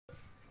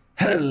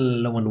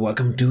Hello and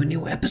welcome to a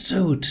new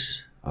episode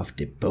of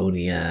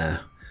Deponia.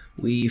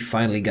 We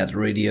finally got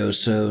radio,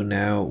 so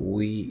now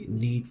we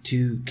need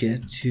to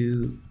get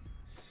to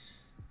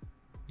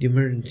the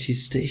emergency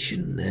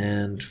station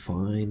and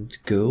find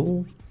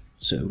goal.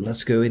 So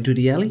let's go into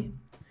the alley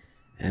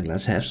and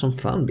let's have some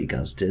fun,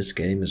 because this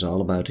game is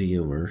all about the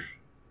humor.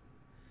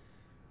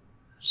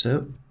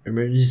 So,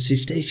 emergency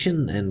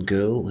station and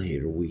goal,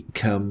 here we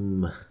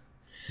come.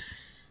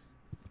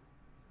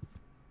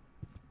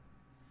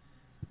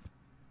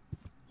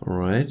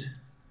 Alright.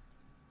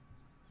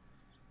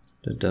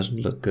 That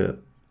doesn't look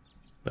good.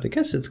 But I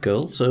guess it's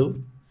gold, so...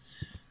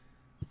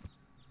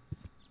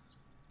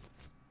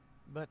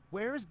 But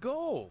where's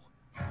Goal?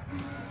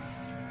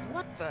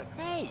 What the...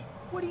 Hey!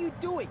 What are you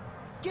doing?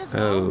 Gizmo!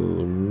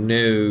 Oh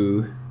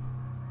no.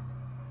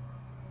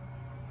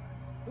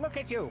 Look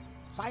at you!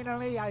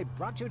 Finally, I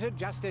brought you to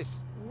justice.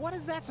 What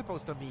is that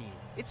supposed to mean?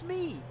 It's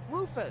me,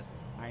 Rufus.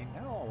 I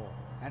know.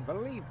 And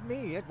believe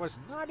me, it was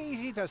not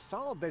easy to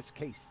solve this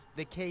case.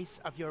 The case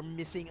of your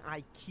missing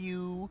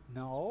IQ?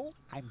 No,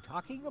 I'm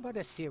talking about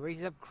a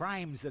series of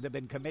crimes that have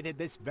been committed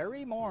this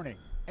very morning.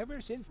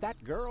 Ever since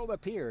that girl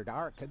appeared,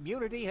 our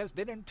community has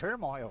been in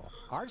turmoil.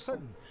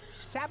 Arson,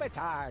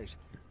 sabotage,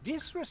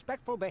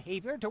 disrespectful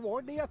behavior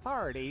toward the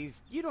authorities,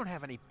 You don't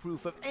have any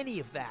proof of any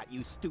of that,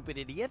 you stupid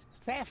idiot.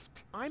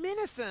 theft. I'm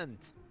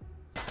innocent.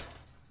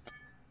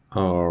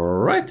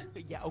 Alright.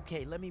 Yeah,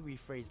 okay, let me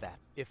rephrase that.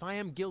 If I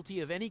am guilty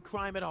of any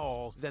crime at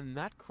all, then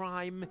that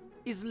crime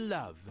is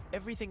love.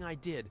 Everything I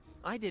did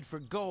for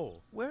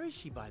Goal. Where is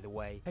she, by the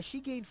way? Has she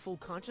gained full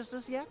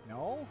consciousness yet?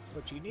 No,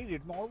 but she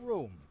needed more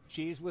room.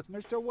 She's with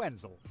Mr.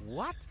 Wensel.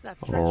 What? That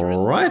treacherous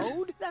Alright.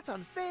 toad? That's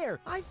unfair.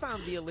 I found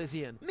the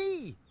Elysian.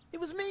 Me! It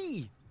was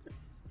me!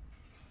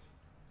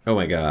 Oh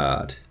my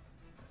god.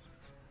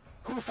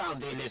 Who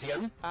found the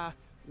Elysian?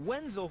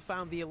 Wensel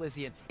found the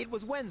Elysian. It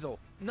was Wensel.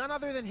 None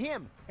other than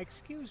him.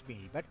 Excuse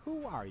me, but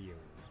who are you?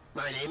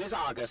 My name is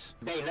Argus,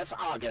 Bailiff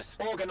Argus,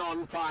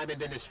 Organon Prime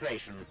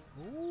Administration.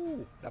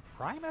 Ooh, the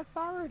prime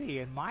authority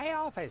in my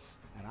office.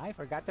 And I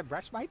forgot to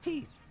brush my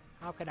teeth.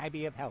 How can I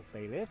be of help,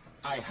 Bailiff?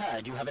 I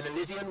heard you have an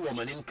Elysian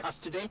woman in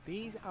custody.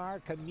 These are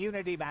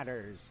community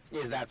matters.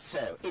 Is that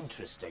so?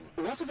 Interesting.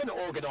 What if an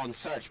Organon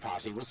search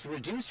party was to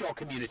reduce your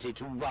community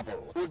to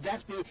rubble? Would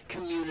that be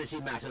community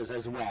matters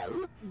as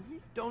well?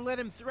 Don't let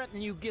him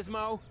threaten you,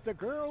 Gizmo. The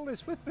girl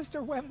is with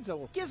Mr.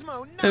 Wensel.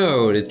 Gizmo, no!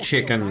 Oh, the Find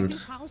chicken.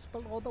 his house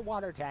below the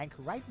water tank,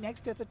 right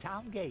next to the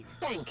town gate.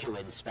 Thank you,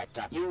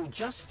 Inspector. You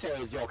just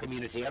saved your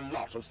community a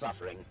lot of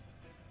suffering.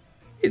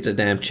 It's a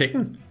damn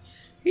chicken.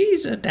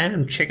 He's a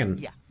damn chicken.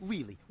 Yeah,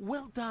 really.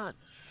 Well done.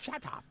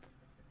 Shut up.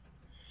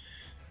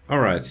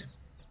 Alright.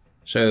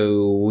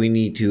 So we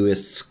need to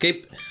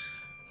escape.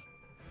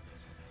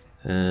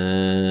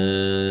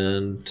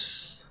 And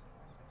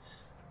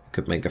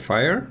could make a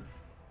fire.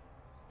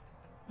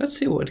 Let's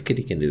see what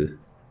Kitty can do.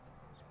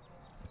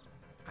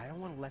 I don't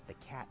want to let the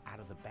cat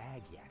out of the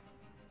bag yet.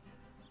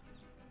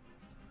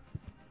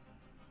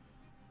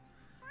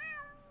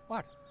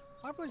 What?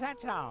 What was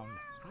that sound?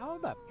 How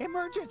the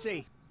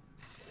emergency?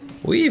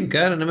 We've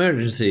got an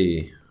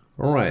emergency.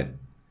 Alright.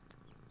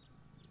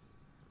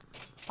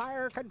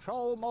 Fire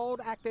control mode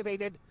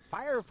activated.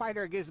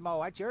 Firefighter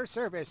Gizmo at your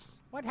service.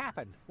 What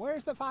happened?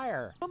 Where's the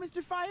fire? Oh,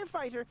 Mr.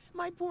 Firefighter,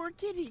 my poor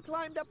kitty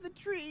climbed up the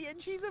tree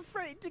and she's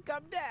afraid to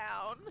come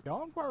down.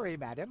 Don't worry,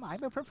 madam.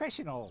 I'm a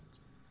professional.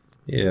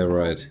 Yeah,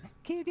 right.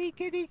 Kitty,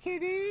 kitty,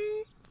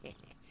 kitty.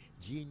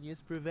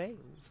 Genius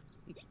prevails.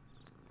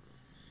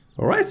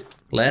 Alright,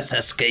 let's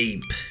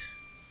escape.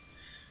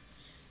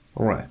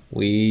 Alright,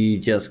 we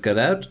just got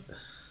out.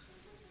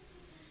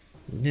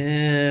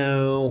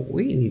 Now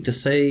we need to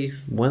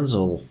save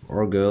Wensel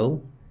or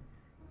girl.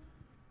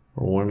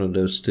 Or one of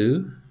those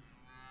two.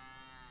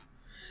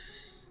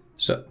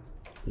 So,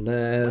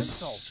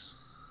 let's...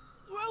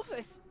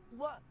 Rufus,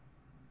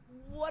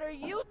 what are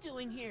you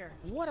doing here?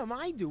 What am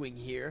I doing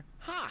here?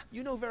 Ha!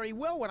 You know very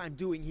well what I'm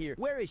doing here.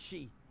 Where is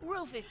she?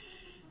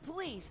 Rufus,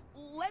 please,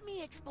 let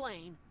me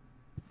explain.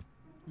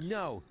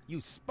 No,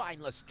 you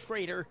spineless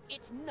traitor.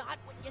 It's not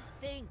what you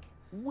think.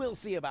 We'll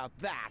see about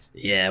that.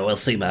 Yeah, we'll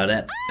see about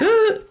that.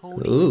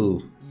 Toni,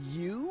 Ooh.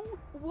 You?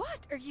 What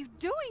are you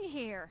doing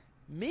here?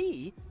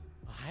 Me?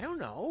 I don't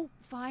know.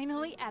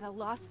 Finally at a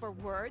loss for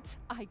words?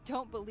 I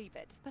don't believe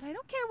it. But I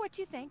don't care what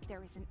you think.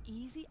 There is an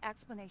easy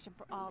explanation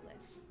for all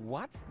this.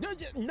 What?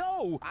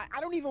 No, I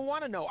don't even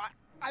want to know.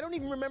 I don't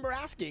even remember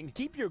asking.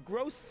 Keep your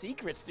gross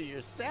secrets to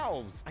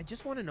yourselves. I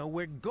just want to know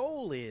where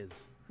Goal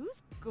is.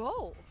 Who's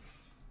Goal?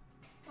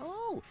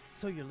 Oh,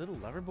 so your little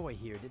lover boy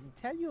here didn't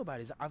tell you about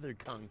his other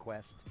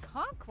conquest.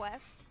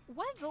 Conquest?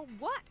 Wensel,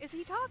 what is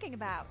he talking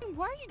about?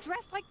 Why are you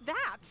dressed like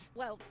that?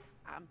 Well,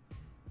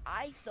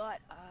 I thought,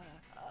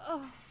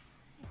 Oh.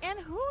 And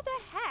who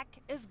the heck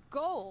is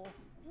Goal?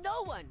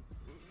 no one,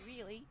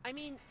 really. I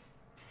mean,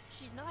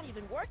 she's not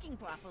even working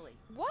properly.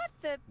 What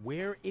the...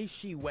 Where is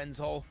she,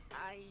 Wensel?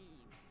 I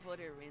put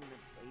her in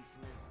the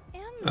basement.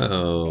 in the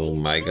Oh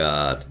my basement?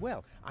 god.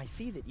 Well, I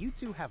see that you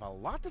two have a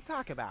lot to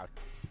talk about.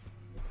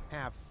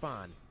 Have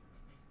fun.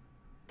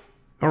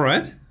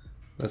 Alright.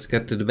 Let's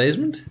get to the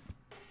basement.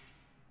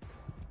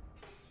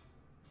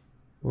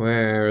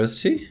 Where is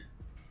she?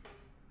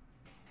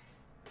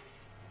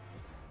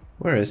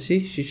 Where is she?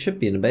 She should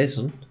be in the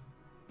basement.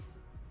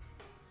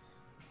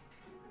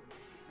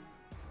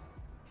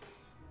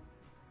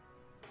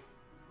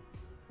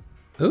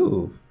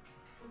 Ooh.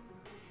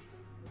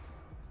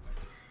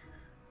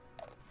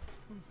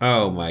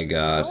 Oh my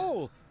god.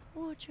 Goal!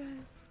 Wardrobe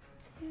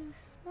too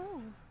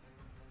small.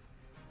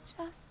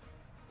 Just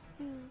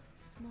too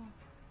small.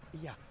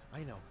 Yeah,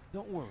 I know.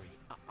 Don't worry.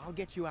 I'll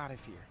get you out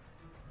of here.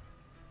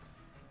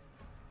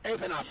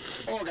 Open up,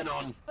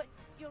 Organon. But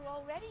you're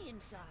already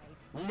inside.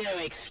 No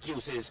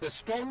excuses. The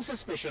strong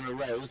suspicion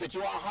arose that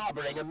you are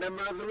harboring a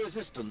member of the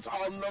Resistance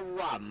on the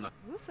run.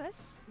 Rufus,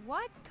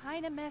 what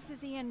kind of mess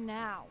is he in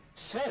now?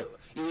 So,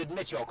 you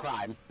admit your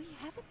crime. We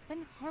haven't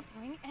been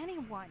harboring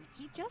anyone.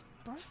 He just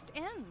burst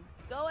in.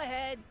 Go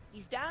ahead.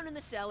 He's down in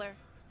the cellar.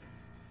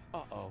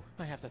 Uh-oh.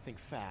 I have to think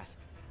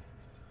fast.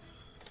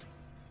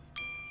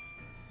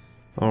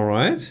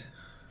 Alright.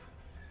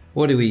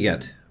 What do we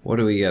get? What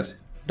do we get?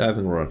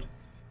 Diving rod.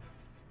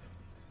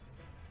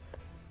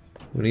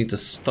 We need to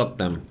stop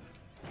them.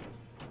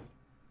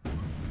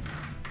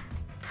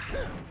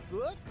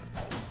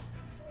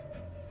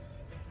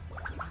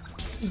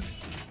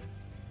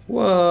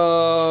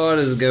 What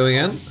is going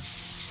on?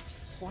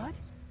 What?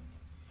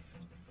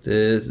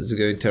 This is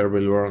going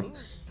terribly wrong.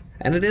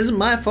 And it isn't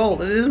my fault.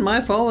 It isn't my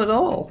fault at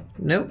all.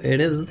 No, it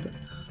isn't.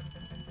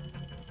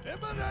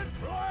 Imminent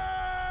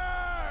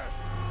blast!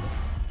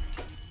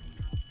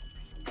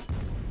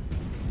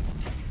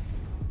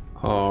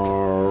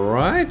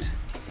 Alright.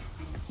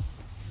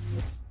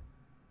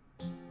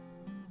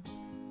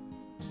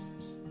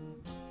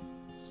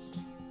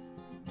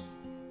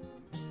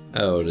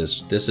 Oh,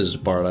 this is the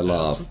part I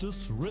love. As it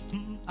is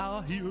written,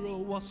 our hero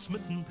was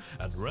smitten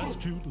and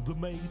rescued the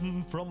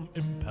maiden from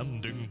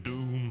impending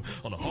doom.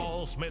 On a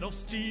horse made of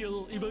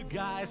steel, evil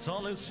guys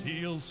on his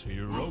heels, he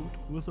rode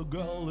with a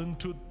girl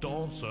into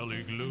dawn's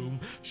early gloom.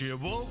 She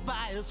awoke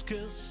by his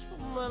kiss,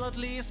 well at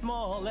least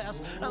more or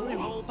less, and the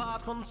whole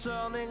part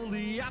concerning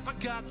the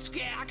uppercut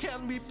scare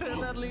can be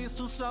pinned at least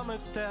to some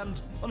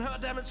extent on her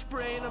damaged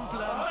brain and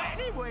plan.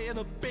 Anyway, in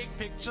a big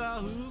picture,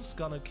 who's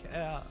gonna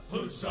care?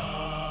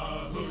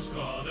 Huzzah, who's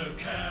gonna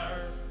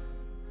care?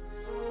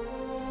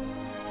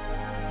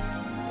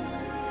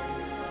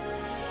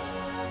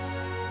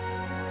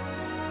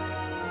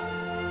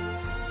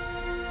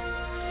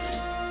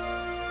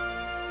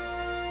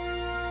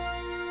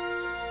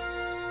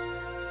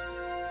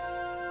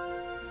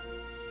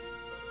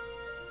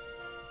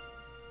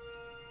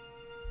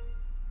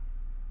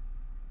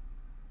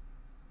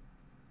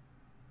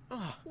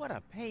 Oh, what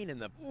a pain in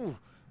the... Ooh,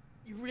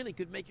 you really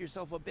could make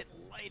yourself a bit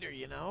lighter,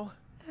 you know?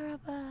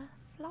 Araba,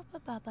 floppa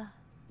baba.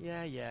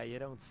 Yeah, you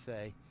don't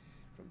say.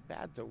 From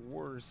bad to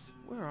worse.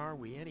 Where are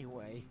we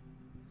anyway?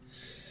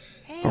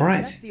 Hey, All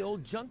right. That's the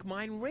old junk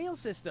mine rail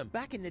system.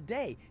 Back in the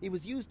day, it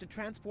was used to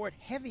transport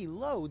heavy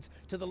loads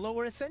to the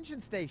lower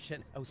ascension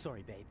station. Oh,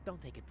 sorry, babe.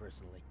 Don't take it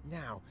personally.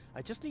 Now,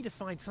 I just need to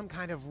find some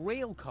kind of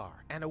rail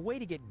car and a way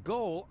to get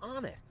Goal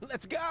on it.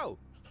 Let's go!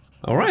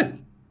 Alright.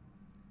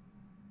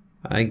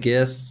 I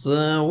guess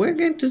we're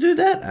going to do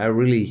that. I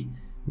really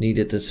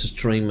needed to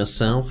stream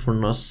myself for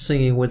not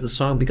singing with the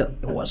song because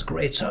it was a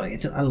great song.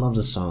 I love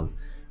the song.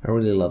 I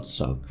really love the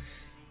song.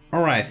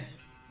 Alright.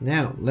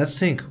 Now, let's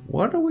think.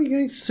 What are we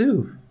going to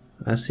do?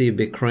 I see a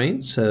big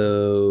crane,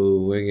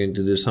 so we're going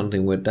to do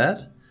something with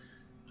that.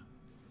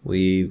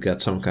 We've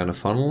got some kind of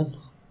funnel.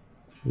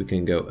 We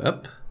can go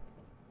up.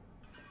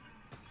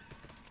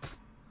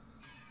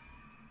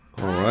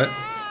 Alright.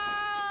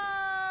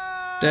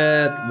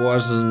 That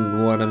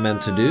wasn't what I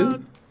meant to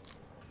do.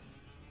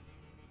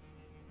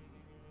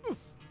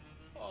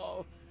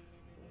 Oh,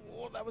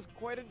 that was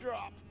quite a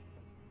drop.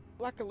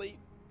 Luckily,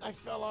 I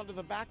fell onto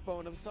the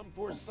backbone of some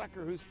poor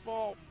sucker whose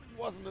fall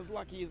wasn't as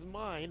lucky as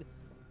mine.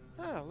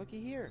 Ah, looky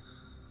here.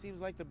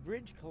 Seems like the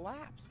bridge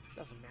collapsed.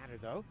 Doesn't matter,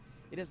 though.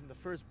 It isn't the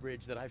first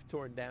bridge that I've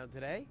torn down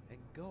today. And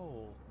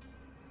Goal.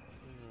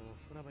 Oh,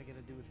 what am I going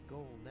to do with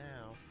Goal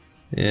now?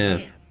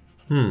 Yeah.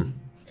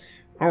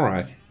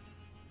 Alright.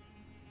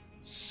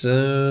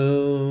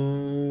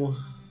 So...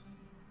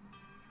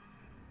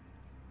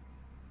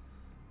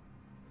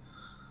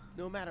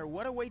 No matter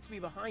what awaits me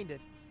behind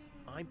it,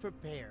 I'm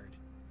prepared.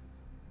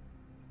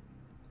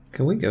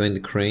 Can we go in the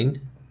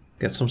crane?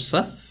 Get some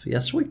stuff?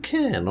 Yes, we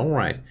can.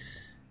 Alright.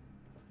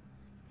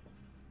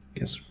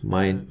 Guess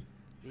mine.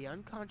 The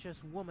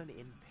unconscious woman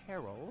in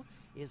peril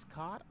is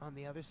caught on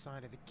the other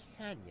side of the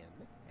canyon,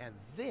 and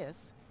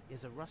this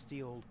is a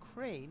rusty old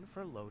crane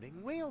for loading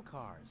rail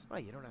cars.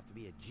 Well, you don't have to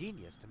be a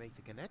genius to make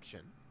the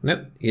connection.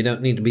 Nope, you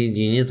don't need to be a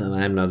genius, and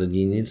I'm not a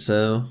genius,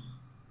 so...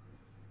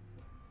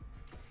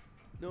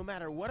 No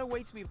matter what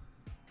awaits me...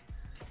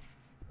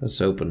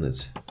 Let's open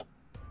it.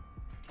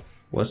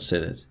 What's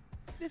in it?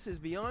 This is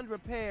beyond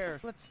repair.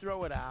 Let's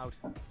throw it out.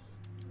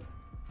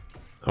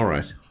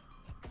 Alright.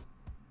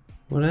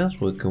 What else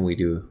can we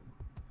do?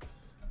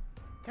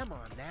 Come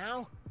on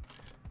now.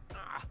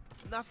 Ah,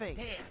 nothing.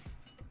 Damn.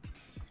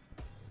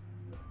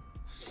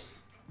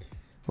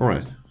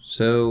 Alright,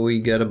 so we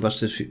got a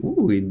busted... Ooh,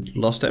 we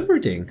lost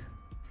everything.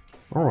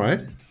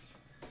 Alright.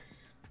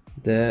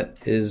 That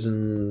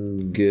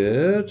isn't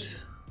good.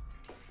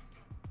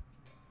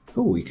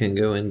 Oh, we can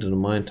go into the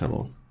mine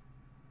tunnel.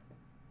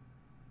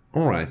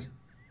 Alright.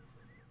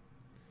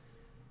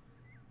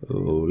 Oh,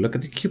 look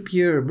at the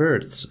cupier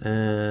birds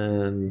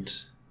and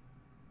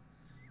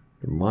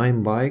the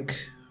mine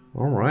bike.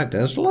 Alright,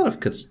 there's a lot of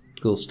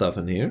cool stuff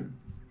in here.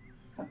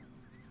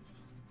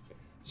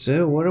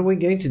 So, what are we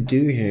going to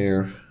do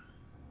here?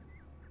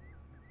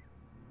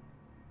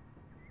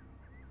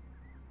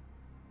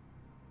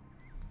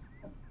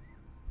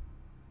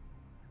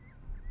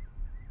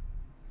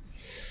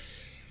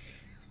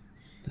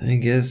 I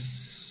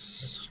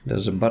guess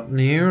there's a button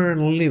here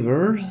and a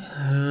lever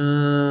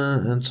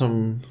and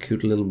some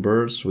cute little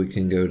birds. We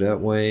can go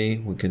that way.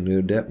 We can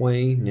go that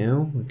way.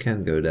 No, we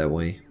can't go that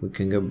way. We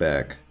can go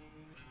back.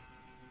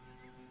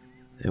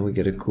 And we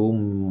get a cool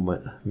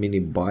mini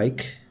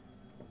bike.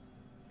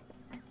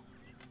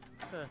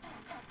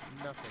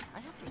 Nothing. I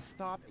have to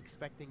stop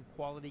expecting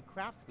quality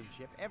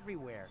craftsmanship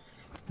everywhere.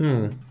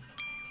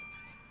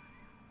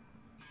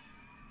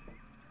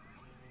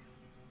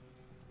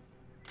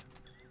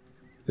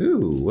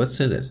 Ooh, what's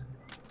in it?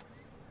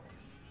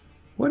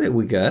 What did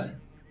we got?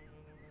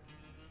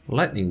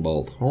 Lightning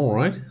bolt,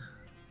 alright.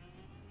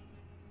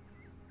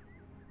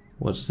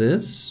 What's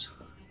this?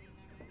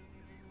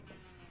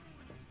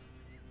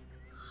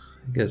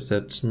 I guess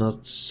that's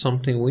not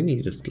something we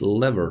need. A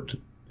lever to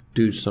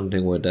do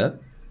something with that.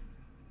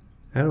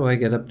 How do I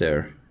get up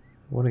there?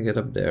 I want to get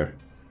up there.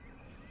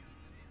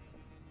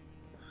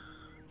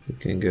 We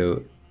can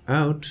go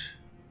out.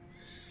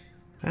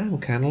 I'm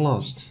kind of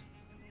lost.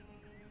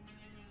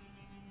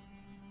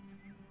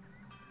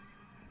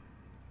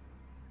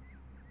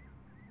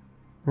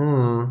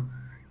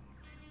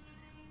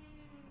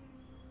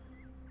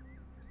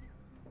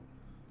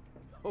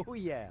 Oh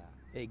yeah,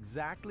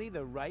 exactly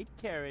the right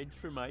carriage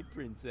for my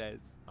princess.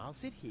 I'll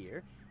sit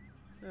here.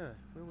 Where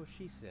will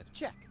she sit?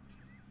 Check.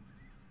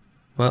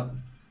 Well.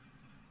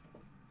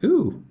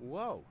 Ooh.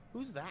 Whoa,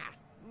 who's that?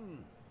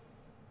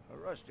 A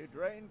rusty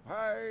drain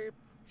pipe,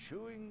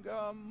 chewing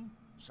gum,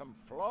 some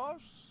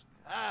floss.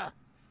 Ah,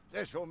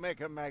 this will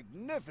make a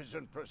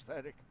magnificent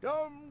prosthetic.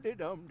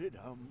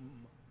 Dum-de-dum-de-dum.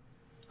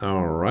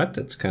 Alright,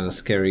 that's kind of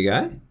scary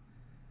guy.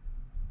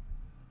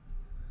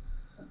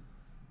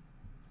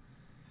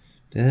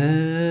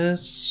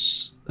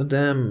 That's a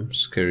damn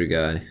scary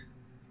guy.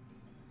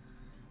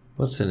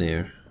 What's in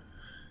here?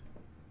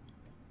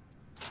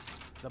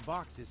 The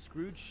box is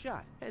screwed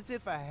shut, as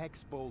if a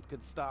hex bolt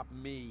could stop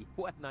me.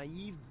 What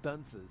naive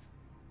dunces.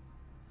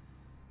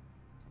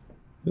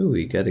 Ooh,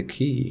 we got a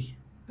key.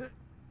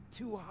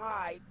 Too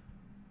high.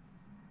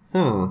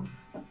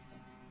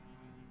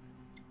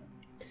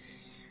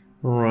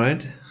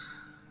 Alright.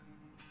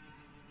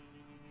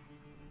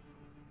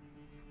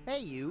 Hey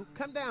you,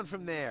 come down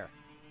from there.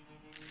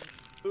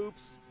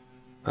 Oops.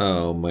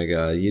 Oh my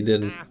god, you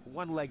didn't...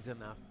 One leg's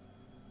enough.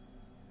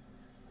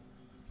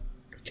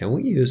 Can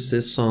we use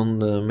this on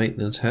the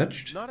maintenance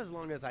hatch? Not as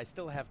long as I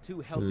still have two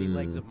healthy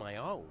legs of my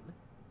own.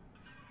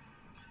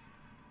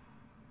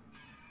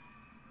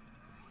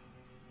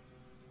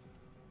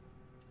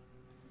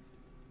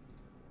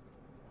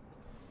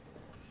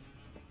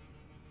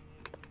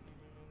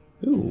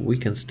 Ooh, we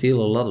can steal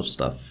a lot of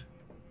stuff.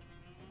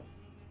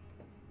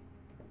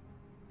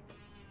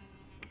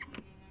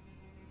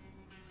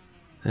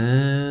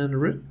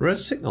 And red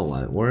signal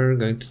light. We're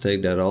going to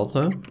take that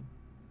also.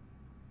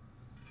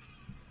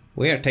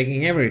 We are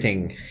taking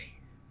everything.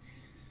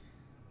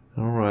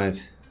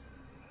 Alright.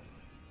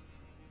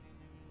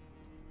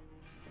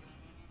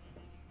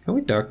 Can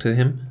we talk to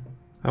him?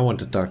 I want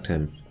to talk to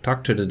him.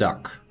 Talk to the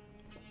duck.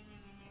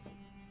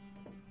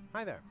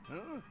 Hi there.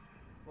 Huh?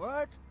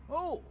 What?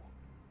 Oh.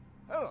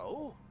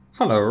 Hello.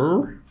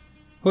 Hello.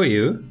 Who are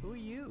you? Who are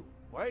you?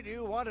 Why do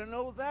you want to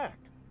know that?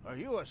 Are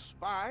you a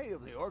spy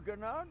of the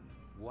Organon?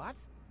 What?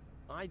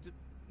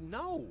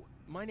 No.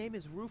 My name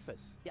is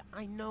Rufus. Yeah,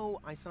 I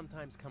know I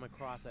sometimes come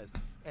across as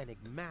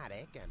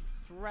enigmatic and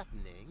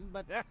threatening,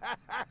 but...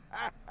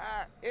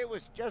 It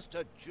was just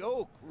a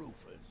joke, Rufus.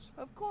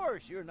 Of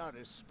course you're not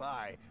a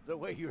spy, the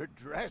way you're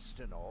dressed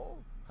and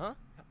all. Huh?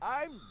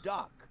 I'm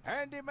Doc,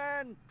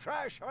 handyman,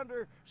 trash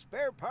hunter,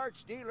 spare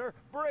parts dealer,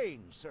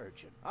 brain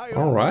surgeon. I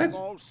own a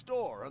small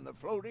store on the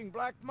floating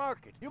black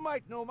market. You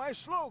might know my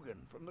slogan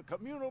from the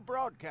communal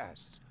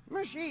broadcasts.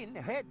 Machine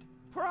hit,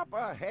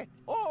 proper hit,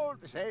 all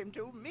the same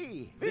to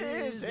me.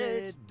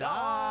 Visit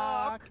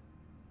Doc.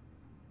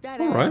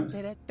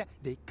 Alright.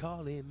 They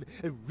call him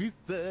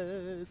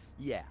Rufus.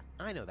 Yeah,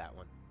 I know that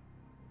one.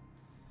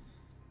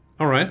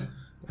 Alright.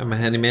 I'm a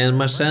handyman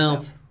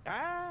myself.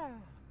 Ah,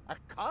 a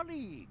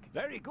colleague.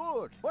 Very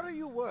good. What are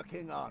you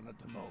working on at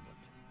the moment?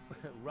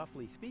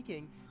 Roughly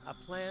speaking, a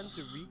plan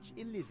to reach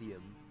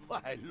Elysian.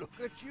 Why, look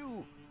at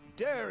you.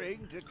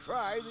 Daring to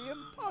try the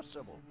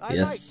impossible. I like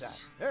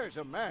Yes. that. There's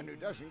a man who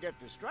doesn't get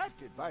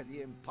distracted by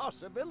the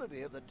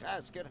impossibility of the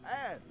task at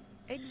hand.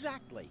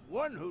 Exactly.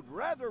 One who'd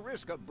rather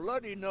risk a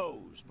bloody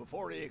nose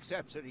before he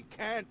accepts that he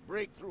can't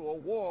break through a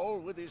wall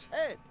with his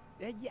head.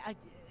 Yeah,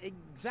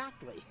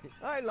 exactly.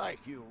 I like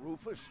you,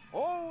 Rufus.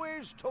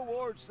 Always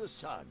towards the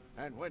sun.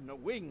 And when the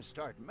wings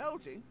start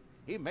melting,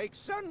 he makes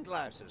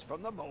sunglasses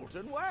from the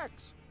molten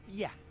wax.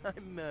 Yeah,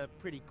 I'm a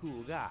pretty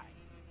cool guy.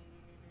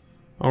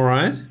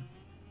 Alright.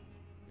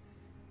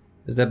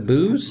 Is that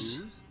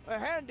booze? A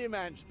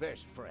handyman's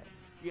best friend.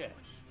 Yes.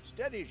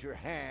 Steadies your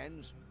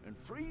hands and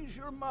frees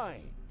your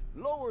mind.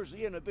 Lowers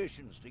the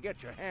inhibitions to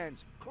get your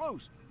hands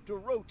close to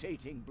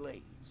rotating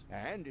blades.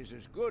 And is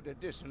as good a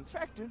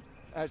disinfectant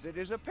as it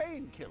is a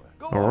painkiller.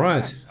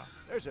 Alright.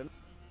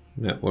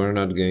 No, we're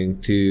not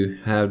going to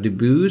have the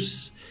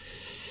booze.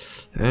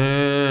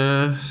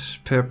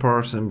 Spare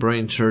parts and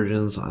brain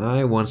surgeons.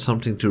 I want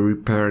something to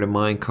repair the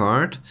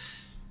minecart.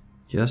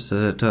 Just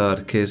as I thought,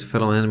 in case a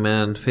fellow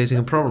handyman facing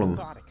a problem.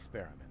 Thought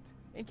experiment.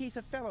 In case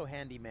a fellow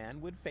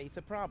handyman would face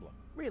a problem.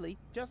 Really,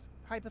 just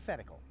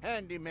hypothetical.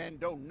 Handymen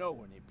don't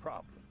know any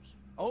problems.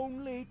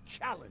 Only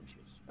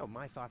challenges. Oh,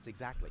 my thoughts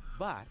exactly.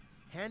 But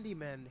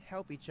handymen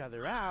help each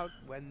other out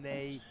when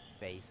they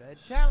face a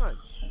challenge.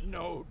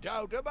 No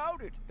doubt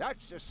about it.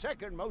 That's the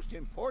second most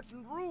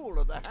important rule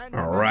of the handyman's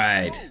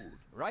Alright. code.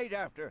 Right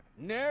after,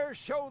 ne'er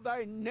show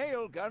thy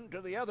nail gun to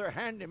the other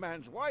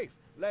handyman's wife,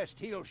 lest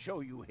he'll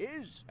show you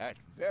his at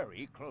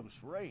very close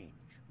range.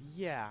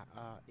 Yeah,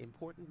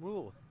 important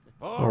rule.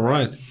 All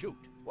right. Shoot.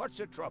 What's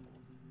the trouble?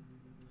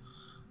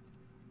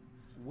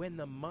 When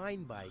the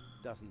mine bike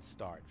doesn't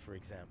start, for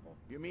example.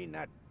 You mean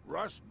that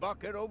rust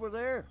bucket over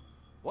there?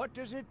 What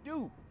does it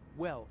do?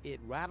 Well, it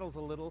rattles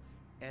a little,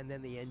 and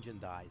then the engine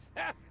dies.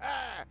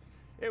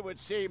 It would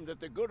seem that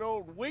the good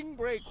old wing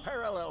brake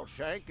parallel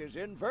shank is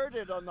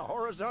inverted on the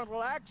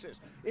horizontal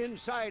axis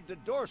inside the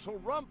dorsal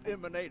rump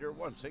emanator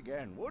once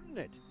again, wouldn't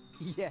it?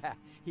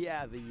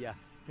 Yeah, the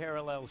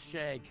parallel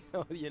shank.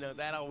 You know,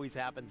 that always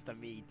happens to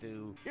me,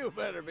 too. You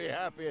better be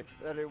happy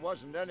that it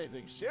wasn't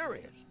anything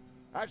serious.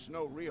 That's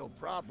no real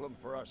problem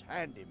for us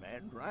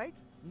handymen, right?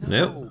 No,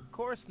 Nope. of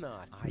course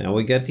not. Now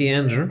we get the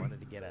answer. I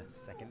wanted to get a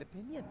second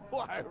opinion.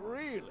 Why,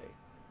 really?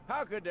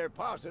 How could there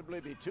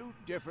possibly be two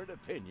different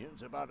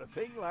opinions about a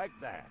thing like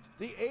that?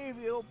 The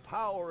avial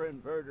power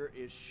inverter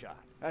is shot.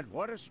 And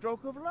what a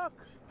stroke of luck.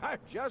 I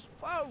just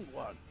found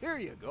one. Here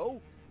you go.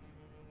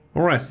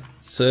 Alright,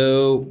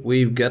 so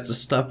we've got the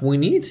stuff we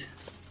need.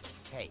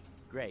 Hey,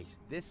 great.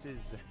 This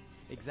is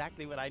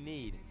exactly what I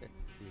need,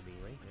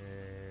 seemingly.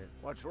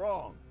 What's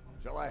wrong?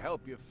 Shall I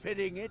help you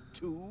fitting it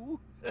too?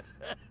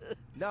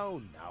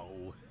 No.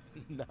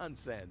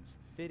 Nonsense.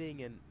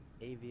 Fitting an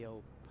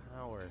avial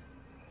power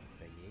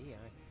thingy.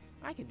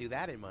 I can do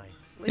that in my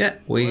sleep. Yeah,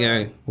 we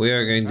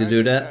are going to do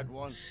I that. had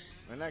one.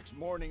 The next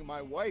morning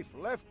my wife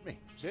left me.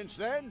 Since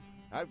then,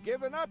 I've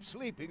given up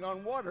sleeping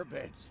on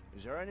waterbeds.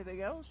 Is there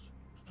anything else?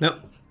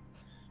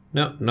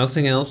 No,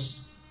 nothing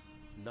else.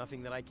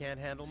 Nothing that I can't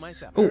handle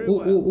myself. Oh, Very oh,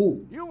 well. oh,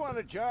 oh. You want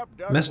a job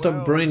done Messed well,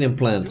 up brain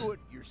implant. do it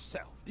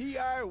yourself.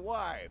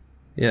 DIY.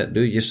 Yeah,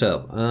 do it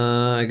yourself.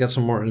 I got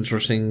some more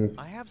interesting.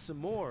 I have some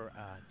more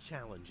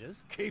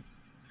challenges. Keep.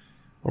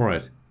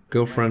 Alright,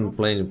 girlfriend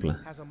brain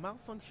implant. Has a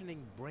malfunctioning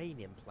brain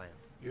implant.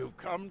 You've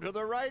come to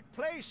the right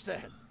place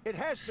then. It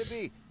has to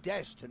be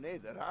destiny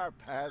that our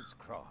paths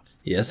cross.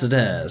 Yes, it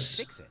has.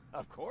 Fix it.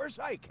 Of course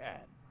I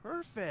can.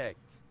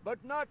 Perfect.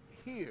 But not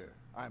here,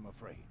 I'm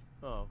afraid.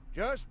 Oh,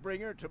 Just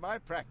bring her to my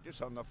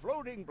practice on the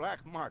floating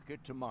black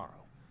market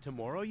tomorrow.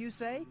 tomorrow you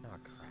say? Oh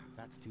crap,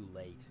 that's too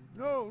late.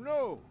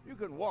 No. You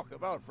can walk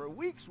about for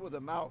weeks with a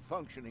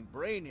malfunctioning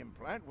brain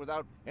implant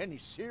without any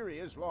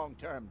serious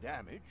long-term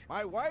damage.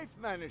 My wife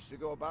managed to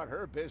go about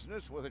her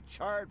business with a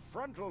charred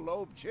frontal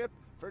lobe chip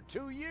for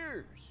 2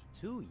 years.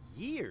 2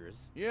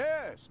 years?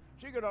 Yes,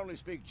 she could only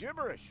speak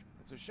gibberish.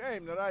 It's a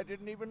shame that I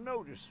didn't even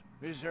notice.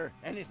 Is there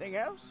anything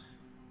else?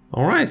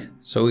 Alright,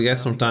 so we got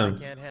some time.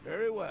 Can't handle.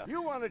 Very well.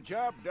 You want a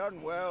job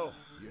done well,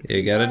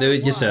 You gotta do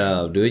it DIY.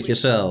 yourself. Do it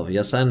yourself.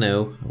 Yes, I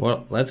know.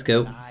 Well, let's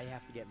go. I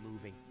have to get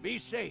moving. Be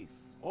safe.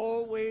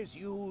 Always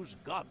use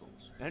goggles.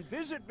 And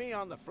visit me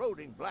on the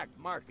floating black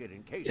market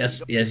in case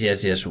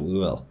Yes, we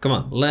will. Come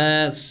on,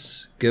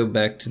 let's go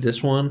back to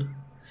this one.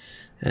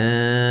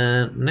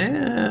 And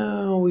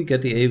now we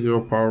get the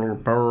avial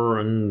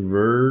power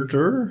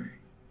inverter.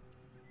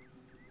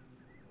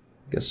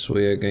 Guess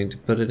we are going to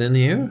put it in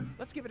here.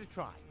 Let's give it a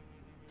try.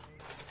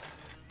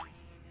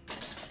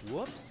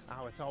 Whoops.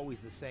 Oh, it's always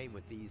the same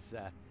with these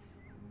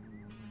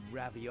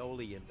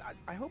ravioli, and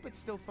I hope it's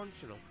still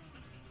functional.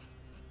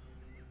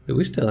 Do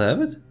we still have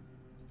it?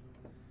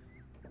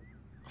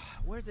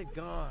 Where's it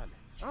gone?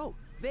 Oh,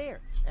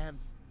 there, and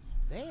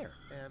there,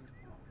 and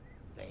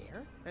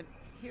there, and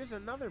here's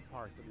another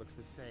part that looks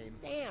the same.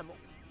 Damn,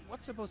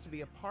 what's supposed to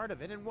be a part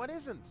of it and what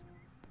isn't?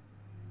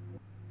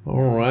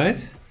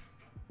 Alright.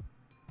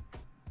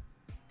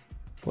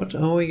 What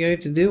are we going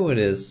to do with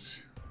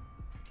this?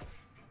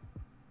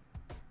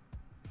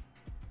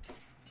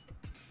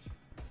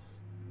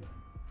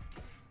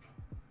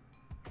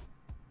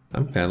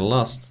 I'm kinda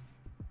lost.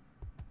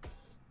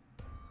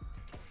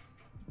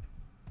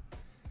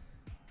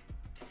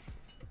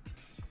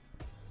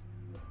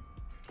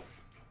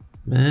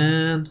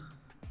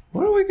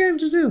 going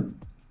to do?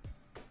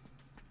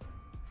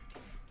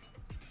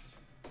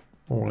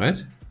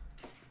 Alright.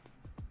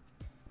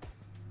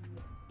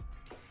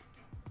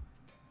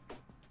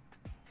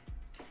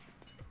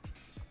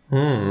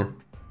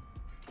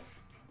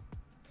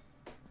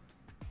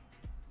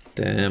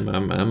 Damn,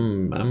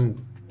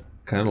 I'm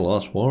kind of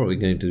lost. What are we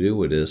going to do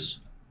with this?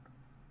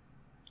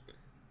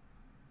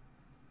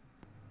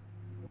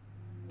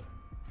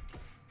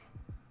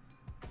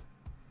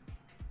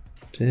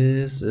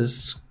 This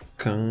is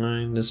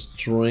kind of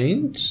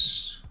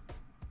strange.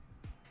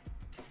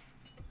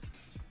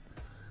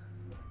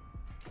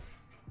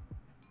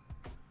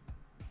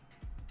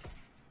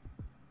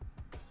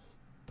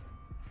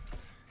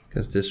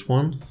 Guess this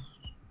one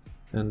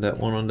and that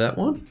one on that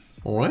one.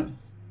 All right.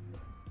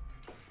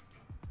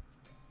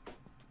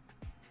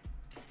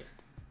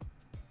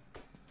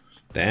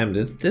 Damn,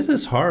 this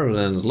is harder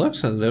than it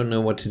looks. I don't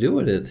know what to do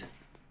with it.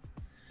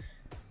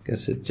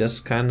 Guess it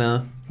just kind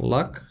of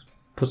luck.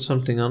 Put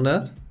something on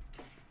that.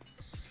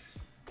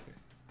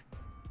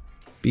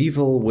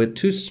 Bevel with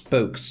 2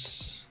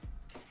 spokes.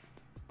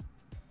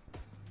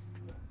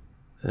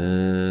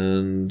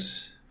 And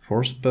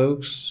 4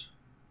 spokes.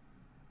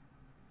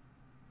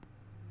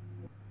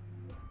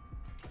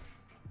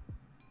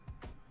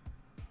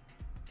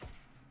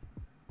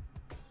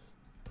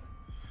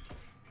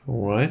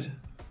 All right.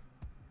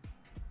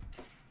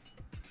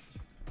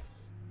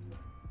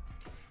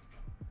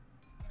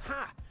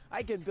 Ha!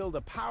 I can build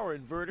a power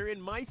inverter in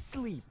my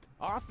sleep.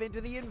 Off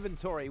into the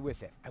inventory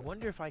with it. I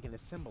wonder if I can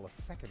assemble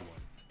a second one.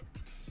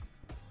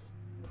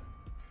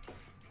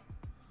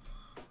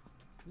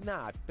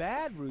 Not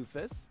bad,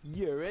 Rufus.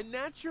 You're a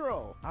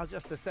natural. I'll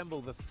just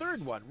assemble the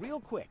third one real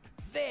quick.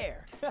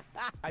 There!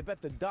 I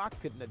bet the doc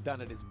couldn't have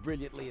done it as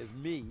brilliantly as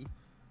me.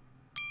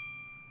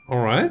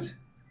 Alright.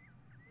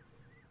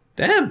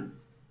 Damn!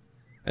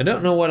 I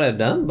don't know what I've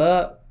done,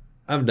 but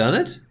I've done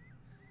it.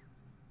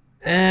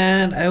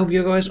 And I hope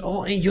you guys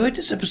all enjoyed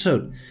this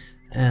episode.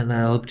 And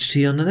I hope to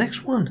see you on the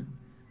next one.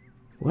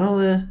 Well,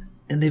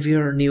 and if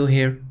you're new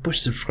here, push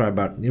the subscribe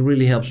button. It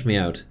really helps me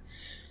out.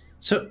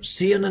 So,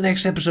 see you on the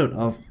next episode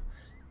of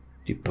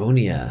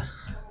Deponia.